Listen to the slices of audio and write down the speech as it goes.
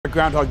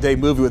Groundhog Day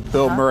movie with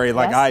Bill Murray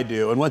like I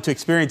do and want to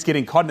experience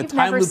getting caught in a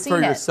time loop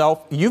for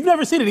yourself. You've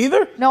never seen it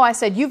either? No, I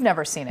said you've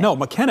never seen it. No,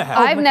 McKenna has.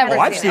 I've never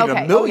I've seen it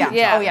a million times.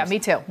 Oh, yeah, me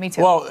too.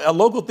 Well, a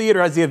local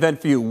theater has the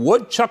event for you.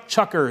 Woodchuck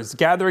Chuckers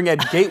gathering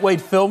at Gateway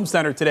Film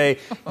Center today.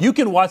 You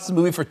can watch the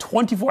movie for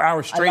 24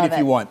 hours straight if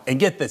you want. And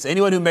get this,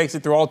 anyone who makes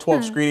it through all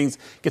 12 screenings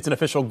gets an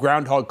official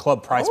Groundhog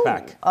Club prize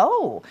pack.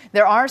 Oh,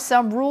 there are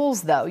some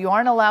rules, though. You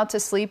aren't allowed to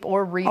sleep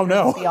or read a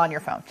movie on your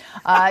phone.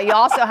 You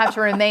also have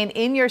to remain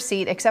in your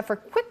seat except for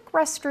quick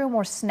restroom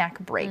or snack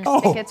breaks.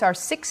 Tickets are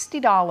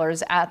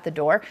 $60 at the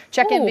door.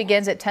 Check-in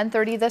begins at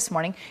 10:30 this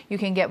morning. You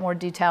can get more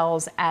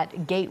details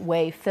at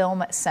Gateway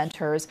Film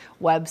Center's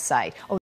website.